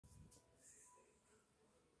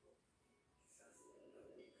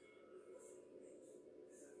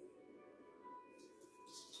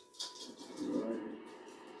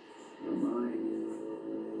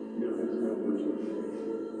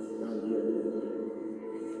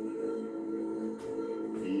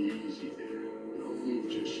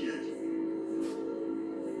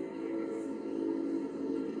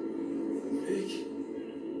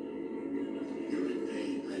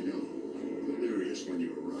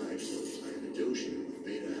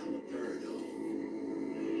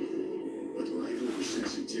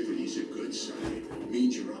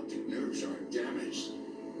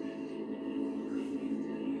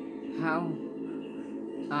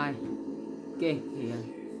ai kê thì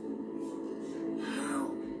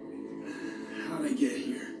How'd I get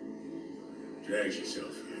here? Dragged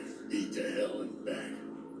yourself here, beat to hell and back.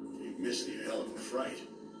 You missed a hell of a fright.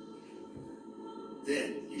 Then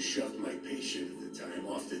you shoved my patient at the time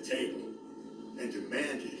off the table and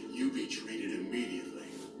demanded you be treated immediately.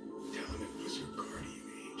 Tell him it was your guardian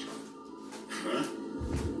angel. Huh?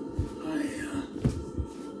 I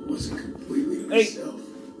wasn't completely myself.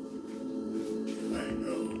 I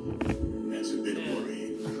know. That's a bit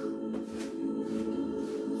worrying.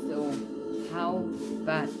 So how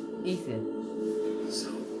bad is it? So,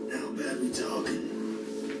 how bad we talking?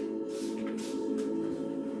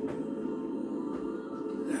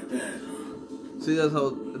 Not bad, huh? See, that's how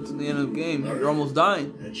it's in the end of the game. You're almost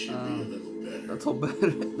dying. That should be a little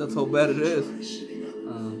better. That's how bad it is. Try sitting up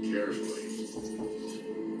carefully.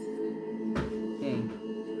 Okay,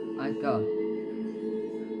 I got.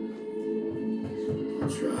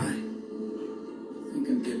 I'll try. I think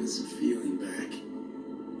I'm getting some feeling back.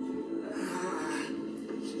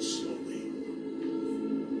 Slowly.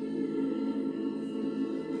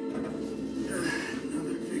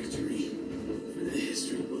 Another victory for the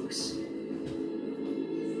history books.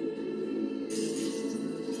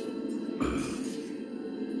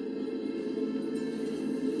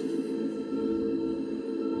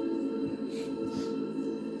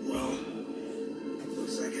 Well,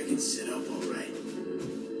 looks like I can sit up all right.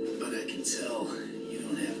 But I can tell you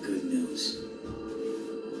don't have good news.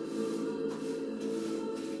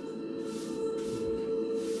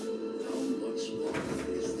 How much longer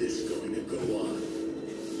is this going to go on?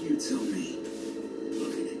 You tell me.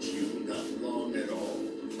 Looking at you, not long at all.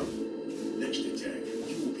 Next attack,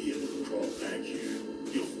 you will be able to crawl back here.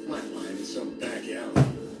 You'll flatline in some back alley.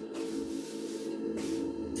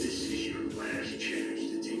 This is your last chance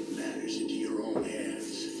to take matters into your own hands.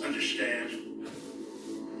 Understand?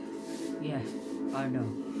 Yes, I know.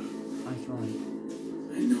 I try.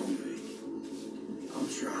 I know, Vic. I'll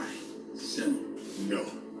try. Soon. No.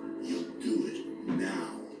 You'll do it now.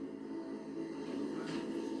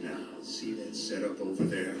 Now, see that setup over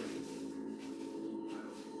there?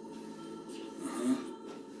 Uh-huh.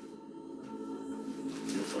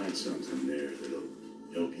 You'll find something there that'll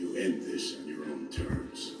help you end this on your own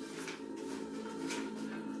terms.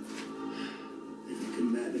 If you can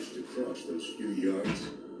manage to cross those few yards,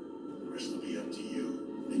 the rest will be up to you,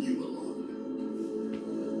 and you alone.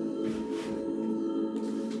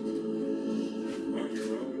 On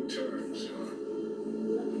your own terms, huh?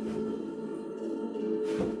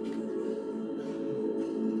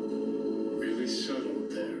 Really subtle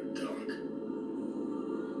there, Doc.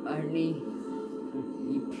 I need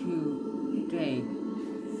if you take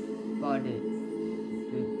but it.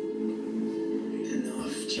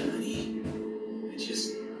 Enough, Johnny. I just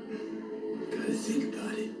gotta think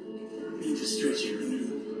about it. Need to stretch your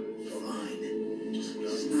noodle. Fine. Just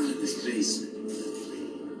it's not in this basement.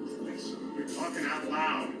 You're talking out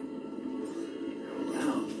loud. Out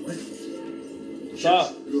loud? What? Stop.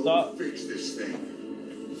 Just Stop. Fix this thing.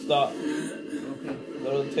 Stop. Okay. Go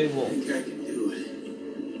to the table. I think I can do it.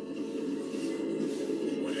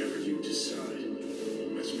 Whatever you decide.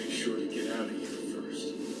 Let's make sure to get out of here first.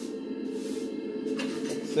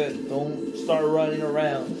 Said, don't start running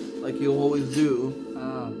around like you always do.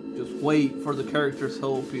 Just wait for the characters to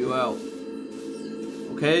help you out.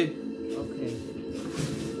 Okay? Okay.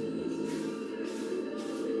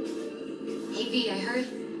 Hey V, I heard.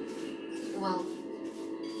 Well,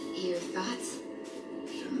 your thoughts?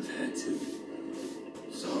 Shouldn't have had to.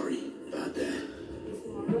 Sorry about that.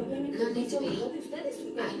 No need to be.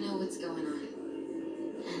 I know what's going on.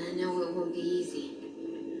 And I know it won't be easy.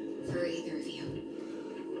 For either of you.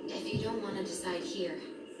 If you don't want to decide here,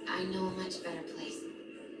 I know a much better place.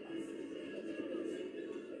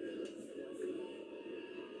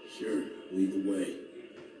 Sure, lead the way.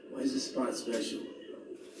 Why is this spot special?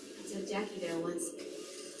 I took Jackie there once.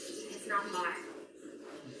 It's not far.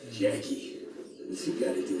 Jackie, what's he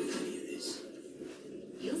got to do with any of this?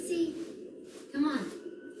 You'll see. Come on.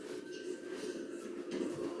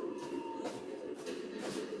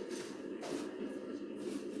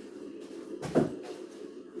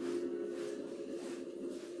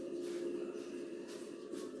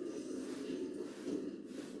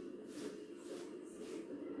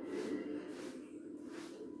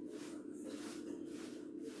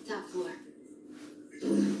 Top floor.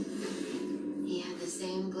 He had the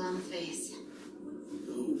same glum face.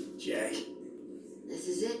 Oh, Jack. This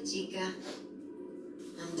is it, Chica.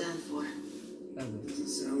 I'm done for. Doesn't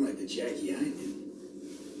sound like the Jackie I knew.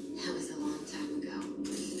 That was a long time ago.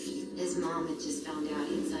 His mom had just found out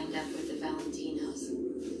he'd signed up with the Valentinos.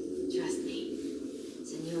 Trust me,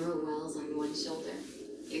 it's a Senora Wells on one shoulder,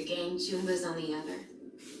 your gang Chumbas on the other.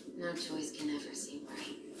 No choice can ever seem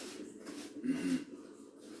right.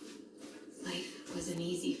 Life wasn't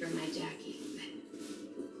easy for my Jackie, but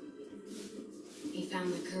he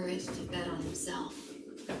found the courage to bet on himself.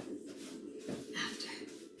 After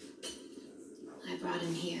I brought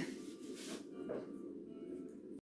him here.